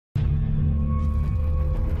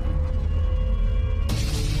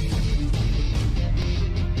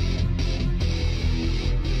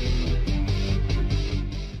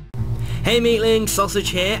Hey meatlings,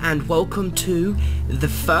 Sausage here, and welcome to the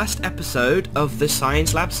first episode of the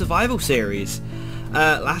Science Lab Survival Series.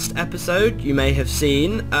 Last episode, you may have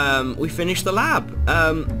seen, we finished the lab.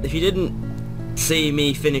 If you didn't see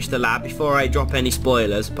me finish the lab, before I drop any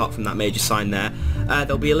spoilers, apart from that major sign there,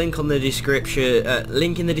 there'll be a link on the description,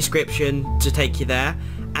 in the description to take you there.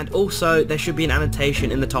 And also, there should be an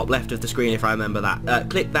annotation in the top left of the screen if I remember that.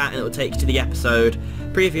 Click that and it will take you to the episode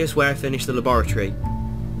previous where I finished the laboratory.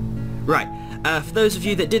 Right, for those of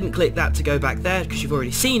you that didn't click that to go back there because you've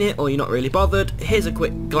already seen it or you're not really bothered, here's a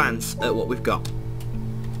quick glance at what we've got.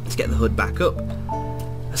 Let's get the hood back up.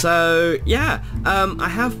 So, yeah, I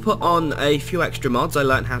have put on a few extra mods. I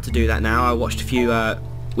learned how to do that now. I watched a few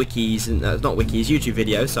wikis, and not wikis, YouTube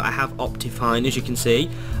videos, so I have Optifine, as you can see.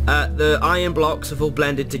 The iron blocks have all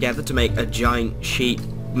blended together to make a giant sheet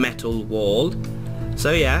metal wall.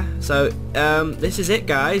 So yeah, this is it,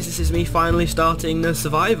 guys. This is me finally starting the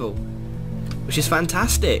survival, which is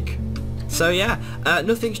fantastic. So yeah,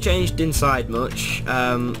 nothing's changed inside much.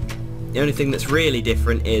 The only thing that's really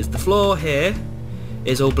different is the floor here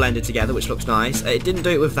is all blended together, which looks nice. It didn't do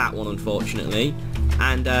it with that one, unfortunately,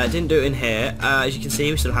 and it didn't do it in here. As you can see,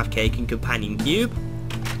 we still have cake and companion cube.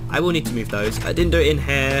 I will need to move those. I didn't do it in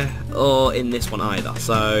here or in this one either.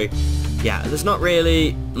 So yeah, there's not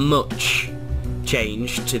really much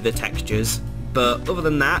change to the textures, but other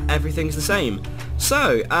than that, everything's the same.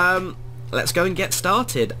 So let's go and get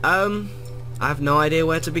started. I have no idea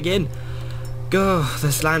where to begin. God,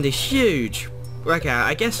 this land is huge. Okay,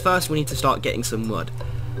 I guess first we need to start getting some wood.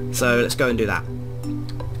 So let's go and do that.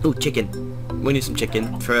 Oh, chicken. We need some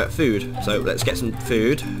chicken for food. So let's get some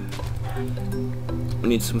food. We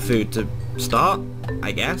need some food to start,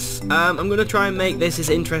 I guess. I'm going to try and make this as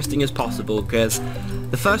interesting as possible, because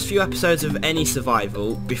the first few episodes of any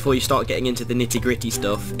survival, before you start getting into the nitty-gritty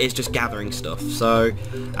stuff, is just gathering stuff. So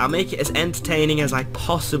I'll make it as entertaining as I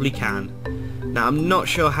possibly can. Now, I'm not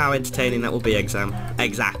sure how entertaining that will be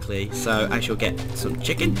exactly, so I shall get some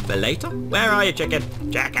chicken for later. Where are you, chicken?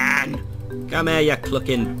 Chicken! Come here, you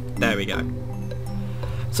clucking... There we go.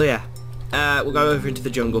 So yeah, we'll go over into the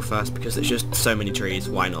jungle first, because there's just so many trees.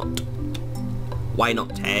 Why not? Why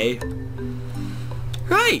not, hey?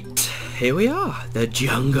 Right, here we are. The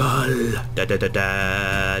jungle. Da da da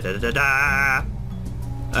da da da da.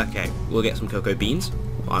 Okay, we'll get some cocoa beans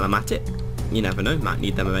while I'm at it. You never know, might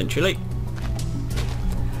need them eventually.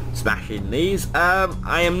 Smashing these.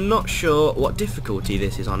 I am not sure what difficulty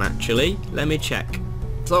this is on, actually. Let me check.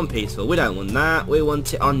 It's on peaceful. We don't want that. We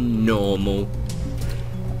want it on normal.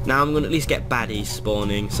 Now I'm going to at least get baddies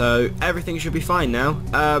spawning, so everything should be fine now.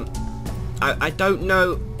 I don't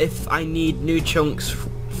know if I need new chunks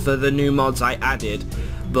for the new mods I added,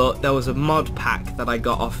 but there was a mod pack that I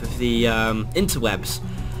got off of the interwebs,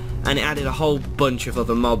 and it added a whole bunch of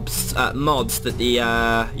other mods that the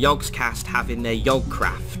Yogcraft have in their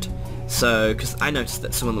Yogcraft. So, because I noticed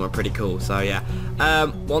that some of them are pretty cool, so yeah.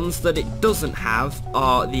 Ones that it doesn't have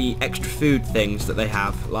are the extra food things that they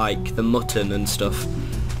have, like the mutton and stuff.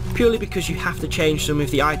 Purely because you have to change some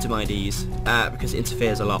of the item IDs, because it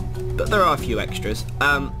interferes a lot. But there are a few extras.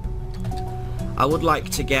 I would like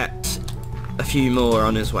to get a few more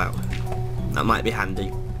on as well. That might be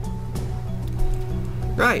handy.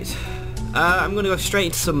 Right. I'm going to go straight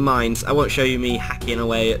into some mines. I won't show you me hacking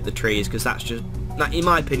away at the trees, because that's just... in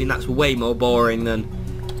my opinion, that's way more boring than...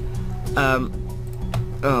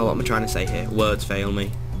 oh, what am I trying to say here? Words fail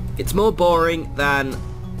me. It's more boring than...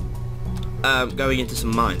 going into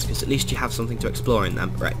some mines, because at least you have something to explore in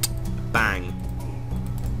them. Right. Bang.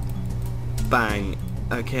 Bang.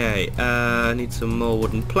 Okay, I need some more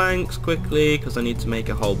wooden planks quickly, because I need to make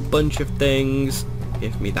a whole bunch of things.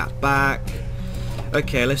 Give me that back.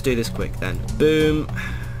 Okay, let's do this quick then. Boom.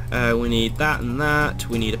 We need that and that.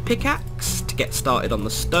 We need a pickaxe to get started on the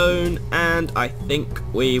stone, and I think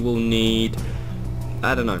we will need...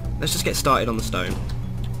 I don't know. Let's just get started on the stone.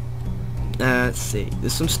 Let's see.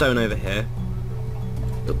 There's some stone over here.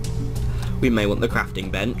 We may want the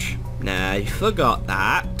crafting bench. Nah, you forgot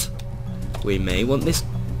that. We may want this...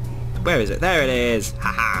 Where is it? There it is.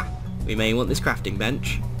 Haha. We may want this crafting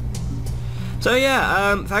bench. So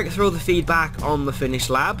yeah, thanks for all the feedback on the finished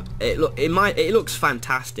lab. It looks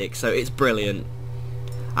fantastic, so it's brilliant.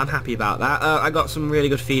 I'm happy about that. I got some really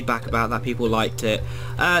good feedback about that. People liked it.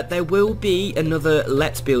 There will be another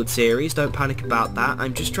Let's Build series. Don't panic about that.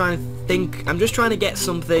 I'm just trying to get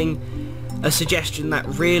something, a suggestion that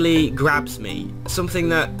really grabs me. Something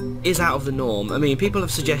that is out of the norm. I mean, people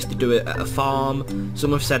have suggested do it at a farm.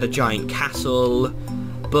 Some have said a giant castle.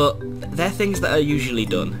 But they're things that are usually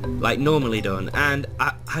done, like normally done. And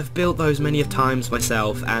I've built those many of times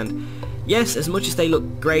myself, and yes, as much as they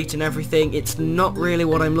look great and everything, it's not really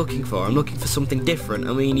what I'm looking for. I'm looking for something different.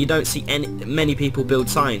 I mean, you don't see many people build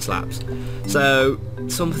science labs, so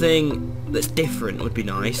something that's different would be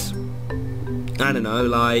nice. I don't know,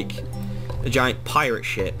 like a giant pirate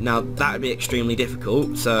ship. Now that would be extremely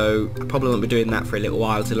difficult, so I probably won't be doing that for a little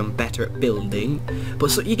while till I'm better at building. But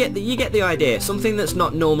so you get the idea. Something that's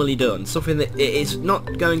not normally done. Something that it is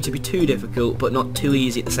not going to be too difficult, but not too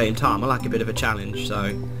easy at the same time. I like a bit of a challenge, so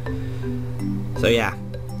yeah.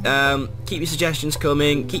 Keep your suggestions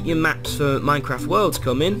coming. Keep your maps for Minecraft Worlds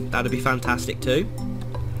coming. That'd be fantastic too.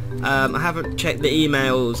 I haven't checked the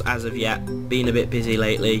emails as of yet. Been a bit busy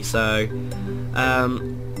lately, so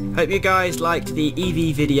hope you guys liked the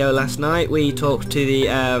EV video last night. We talked to the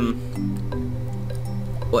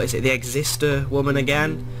what is it, the Exister woman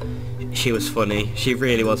again. She was funny. She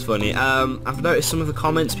really was funny. I've noticed some of the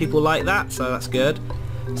comments people like that, so that's good.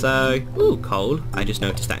 So, ooh, coal. I just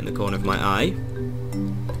noticed that in the corner of my eye.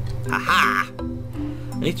 Haha!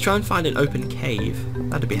 I need to try and find an open cave.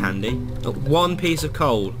 That'd be handy. Oh, one piece of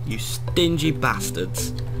coal, you stingy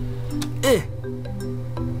bastards.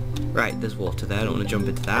 Right, there's water there. I don't want to jump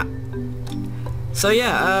into that. So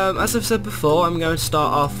yeah, as I've said before, I'm going to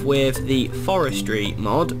start off with the forestry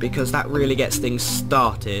mod because that really gets things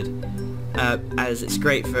started, as it's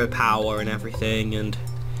great for power and everything, and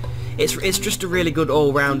it's just a really good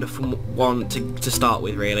all-rounder from one to start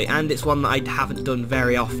with, really, and it's one that I haven't done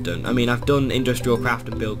very often. I mean, I've done industrial craft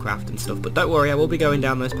and buildcraft and stuff, but don't worry, I will be going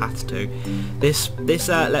down those paths too. This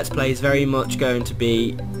Let's Play is very much going to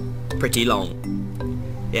be pretty long.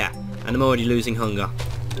 Yeah, and I'm already losing hunger.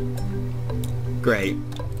 Great.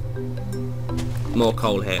 More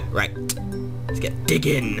coal here. Right. Let's get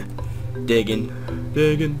digging. Digging.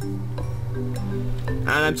 And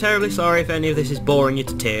I'm terribly sorry if any of this is boring you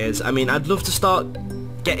to tears. I mean, I'd love to start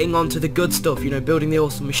getting onto the good stuff, you know, building the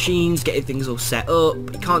awesome machines, getting things all set up.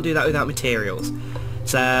 You can't do that without materials.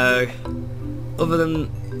 So, other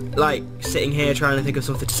than, like, sitting here trying to think of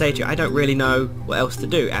something to say to you, I don't really know what else to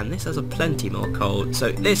do. And this has a plenty more coal.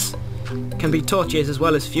 So this can be torches as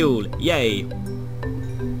well as fuel. Yay.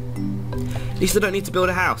 At least I don't need to build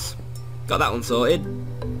a house. Got that one sorted.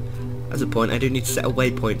 As a point, I do need to set a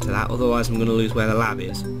waypoint to that, otherwise I'm going to lose where the lab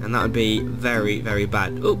is. And that would be very, very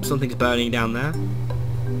bad. Oops, something's burning down there.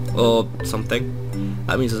 Or something.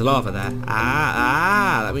 That means there's lava there.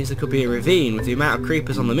 That means there could be a ravine. With the amount of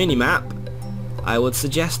creepers on the mini-map, I would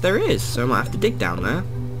suggest there is. So I might have to dig down there.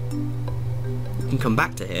 You can come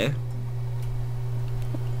back to here.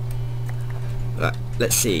 Right,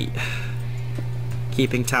 let's see.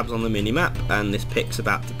 Keeping tabs on the mini-map, and this pick's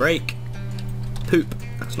about to break. Poop.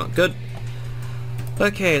 That's not good.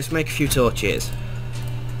 Okay, let's make a few torches.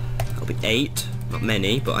 That'll be 8. Not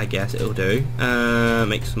many, but I guess it'll do.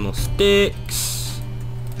 Make some more sticks.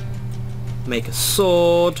 Make a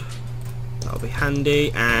sword. That'll be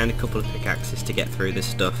handy. And a couple of pickaxes to get through this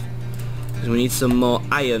stuff. Because we need some more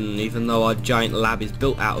iron, even though our giant lab is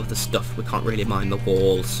built out of the stuff. We can't really mine the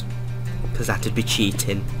walls, because that'd be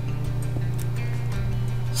cheating.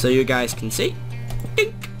 So you guys can see.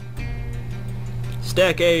 Dink.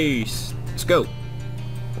 Staircase. Let's go.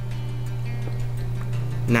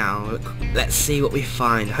 Now, let's see what we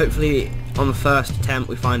find. Hopefully, on the first attempt,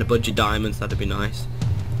 we find a bunch of diamonds. That'd be nice.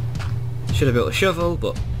 Should have built a shovel,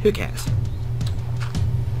 but who cares?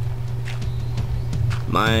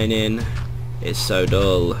 Mining is so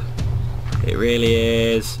dull. It really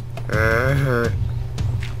is.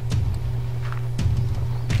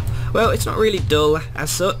 Well, it's not really dull as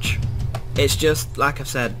such. It's just, like I've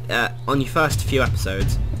said, on your first few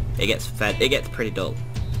episodes, it gets pretty dull.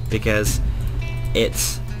 Because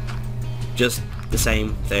it's just the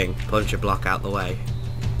same thing. Punch a block out the way.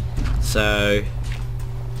 So,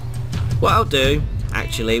 what I'll do,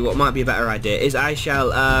 actually, what might be a better idea, is I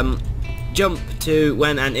shall jump to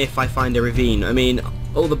when and if I find a ravine. I mean,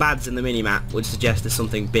 all the bads in the minimap would suggest there's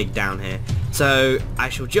something big down here. So, I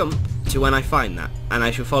shall jump to when I find that, and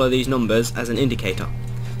I shall follow these numbers as an indicator.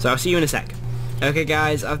 So I'll see you in a sec. Okay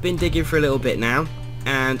guys, I've been digging for a little bit now,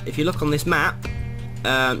 and if you look on this map,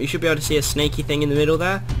 you should be able to see a snaky thing in the middle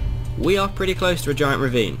there. We are pretty close to a giant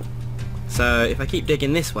ravine. So if I keep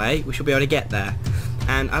digging this way, we should be able to get there.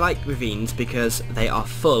 And I like ravines because they are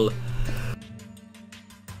full.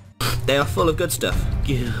 They are full of good stuff.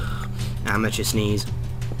 Amateur sneeze.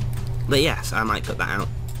 But yes, I might cut that out.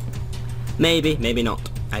 Maybe, maybe not.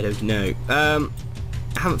 I don't know. I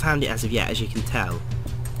haven't found it as of yet, as you can tell.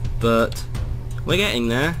 But we're getting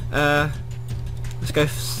there.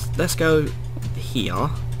 Let's go here.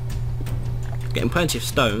 Getting plenty of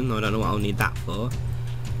stone, though I don't know what I'll need that for.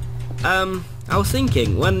 I I was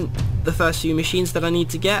thinking when the first few machines that I need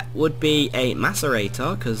to get would be a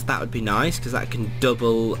macerator, because that would be nice, because that can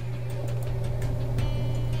double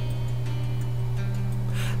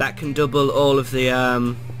all of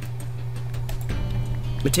the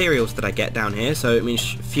materials that I get down here, so it means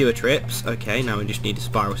fewer trips. Okay, now we just need a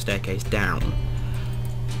spiral staircase down.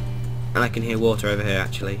 And I can hear water over here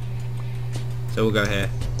actually. So we'll go here.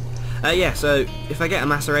 Yeah, so if I get a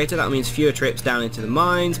macerator, that means fewer trips down into the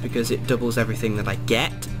mines because it doubles everything that I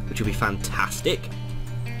get, which will be fantastic.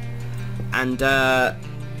 And I'm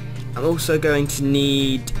also going to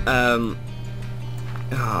need can't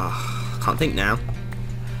think now.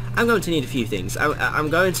 I'm going to need a few things. I'm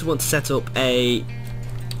going to want to set up a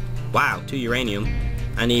 2 uranium.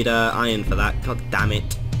 I need iron for that. God damn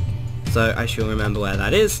it. So I shall remember where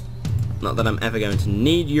that is. Not that I'm ever going to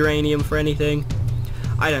need uranium for anything.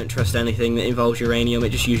 I don't trust anything that involves uranium. It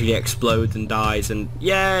just usually explodes and dies, and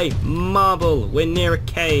yay! Marble! We're near a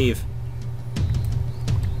cave.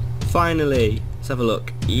 Finally. Let's have a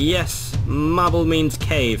look. Yes! Marble means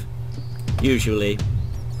cave. Usually.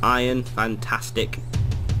 Iron. Fantastic.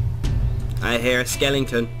 I hear a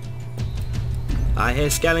skeleton. I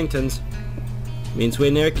hear skeletons. Means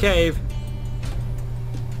we're near a cave.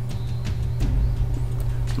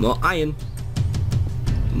 More iron.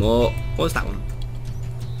 More... What's that one?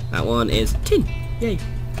 That one is tin. Yay.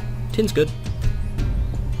 Tin's good.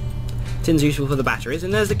 Tin's useful for the batteries.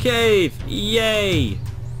 And there's the cave. Yay.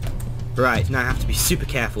 Right, now I have to be super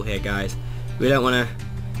careful here, guys. We don't want to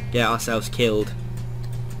get ourselves killed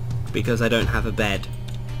because I don't have a bed.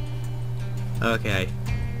 Okay.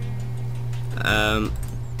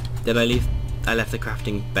 Did I leave? I left the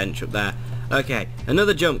crafting bench up there. Okay,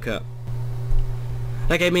 another jump cut.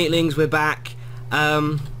 Okay, meatlings, we're back.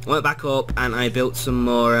 Went back up and I built some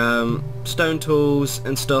more stone tools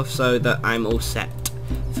and stuff so that I'm all set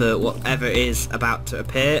for whatever is about to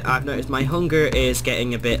appear. I've noticed my hunger is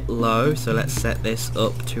getting a bit low, so let's set this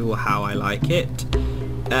up to how I like it.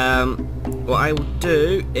 What I will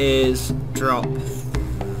do is drop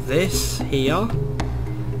this here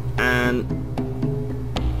and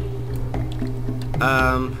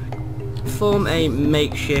form a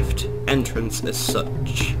makeshift entrance as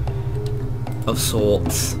such, of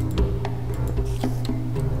sorts.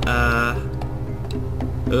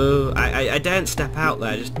 I daren't step out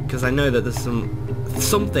there just because I know that there's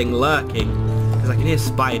something lurking, because I can hear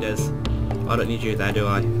spiders. I don't need you there, do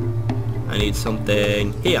I? I need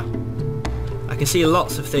something here. I can see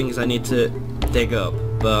lots of things I need to dig up,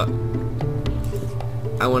 but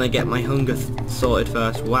I want to get my hunger sorted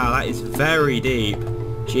first. Wow, that is very deep.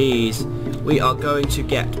 Jeez, we are going to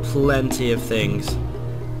get plenty of things.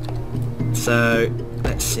 So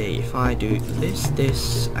let's see, if I do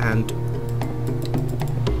this and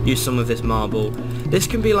use some of this marble, this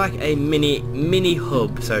can be like a mini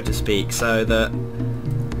hub, so to speak, so that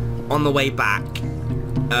on the way back,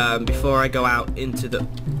 before I go out into the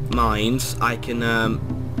mines, I can,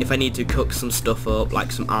 if I need to cook some stuff up,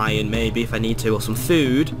 like some iron maybe if I need to, or some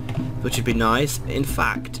food, which would be nice. In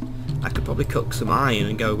fact, I could probably cook some iron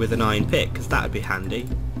and go with an iron pick, because that would be handy.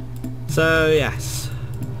 So yes,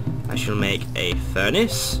 I shall make a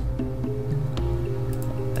furnace.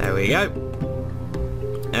 There we go.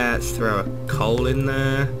 Let's throw a coal in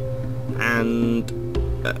there, and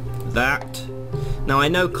that. Now I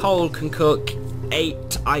know coal can cook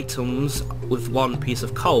 8 items with 1 piece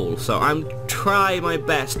of coal, so I'm trying my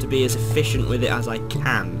best to be as efficient with it as I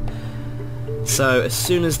can. So as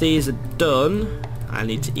soon as these are done, I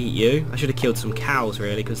need to eat you. I should have killed some cows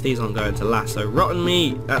really, because these aren't going to last. So rotten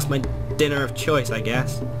meat, that's my dinner of choice, I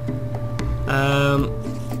guess.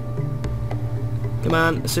 Come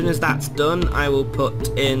on, as soon as that's done, I will put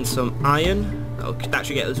in some iron. That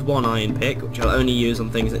should get us 1 iron pick, which I'll only use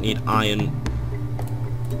on things that need iron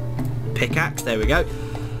pickaxe. There we go.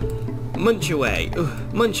 Munch away.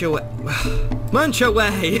 Munch away. Munch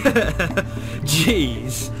away!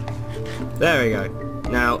 Jeez. There we go.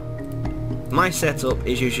 Now, my setup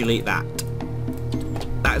is usually that.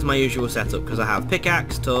 That is my usual setup, because I have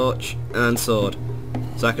pickaxe, torch, and sword.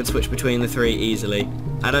 So I can switch between the 3 easily.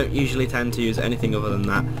 I don't usually tend to use anything other than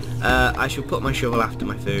that. I shall put my shovel after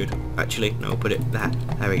my food. Actually, no, I'll put it there.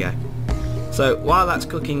 There we go. So, while that's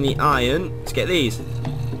cooking the iron, let's get these.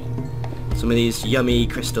 Some of these yummy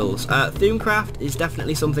crystals. Yogcraft is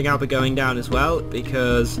definitely something I'll be going down as well,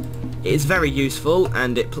 because it is very useful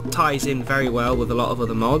and it ties in very well with a lot of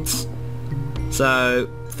other mods. So,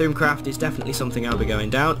 Yogcraft is definitely something I'll be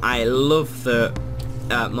going down. I love the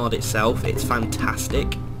mod itself. It's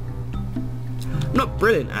fantastic. I'm not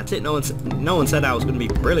brilliant at it. No one said I was going to be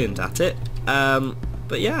brilliant at it.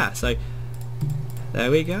 But yeah, so There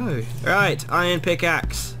we go. Right, iron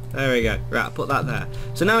pickaxe. There we go. Right, I'll put that there.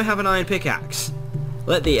 So now we have an iron pickaxe.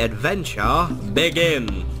 Let the adventure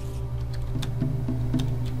begin.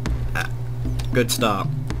 Good start.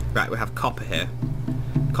 Right, we have copper here.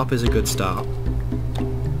 Copper's a good start.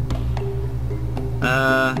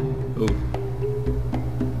 Ooh.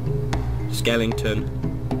 Skeleton.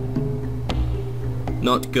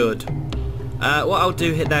 Not good. What I'll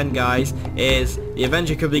do here then, guys, is the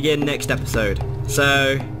adventure could begin next episode.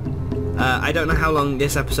 So, I don't know how long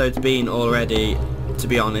this episode's been already, to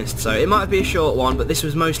be honest, so it might be a short one, but this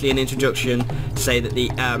was mostly an introduction to say that the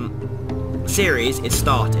series is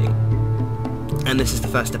starting, and this is the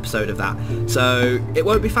first episode of that. So, it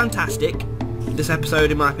won't be fantastic. This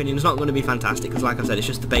episode, in my opinion, is not going to be fantastic, because like I said, it's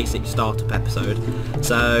just the basic startup episode.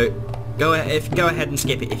 So, go ahead and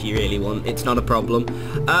skip it if you really want, it's not a problem.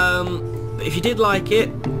 But if you did like it,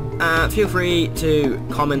 feel free to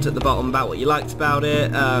comment at the bottom about what you liked about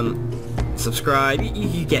it, subscribe,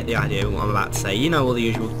 you get the idea of what I'm about to say, you know all the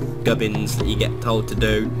usual gubbins that you get told to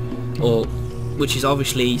do, or which is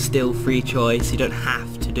obviously still free choice, you don't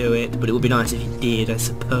have to do it, but it would be nice if you did, I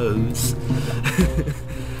suppose.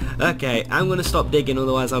 Okay, I'm going to stop digging,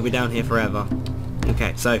 otherwise I'll be down here forever.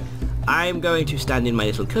 Okay, so I'm going to stand in my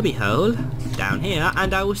little cubby hole down here,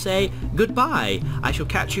 and I will say goodbye. I shall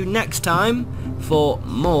catch you next time for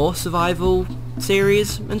more survival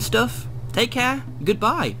series and stuff. Take care,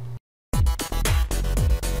 goodbye.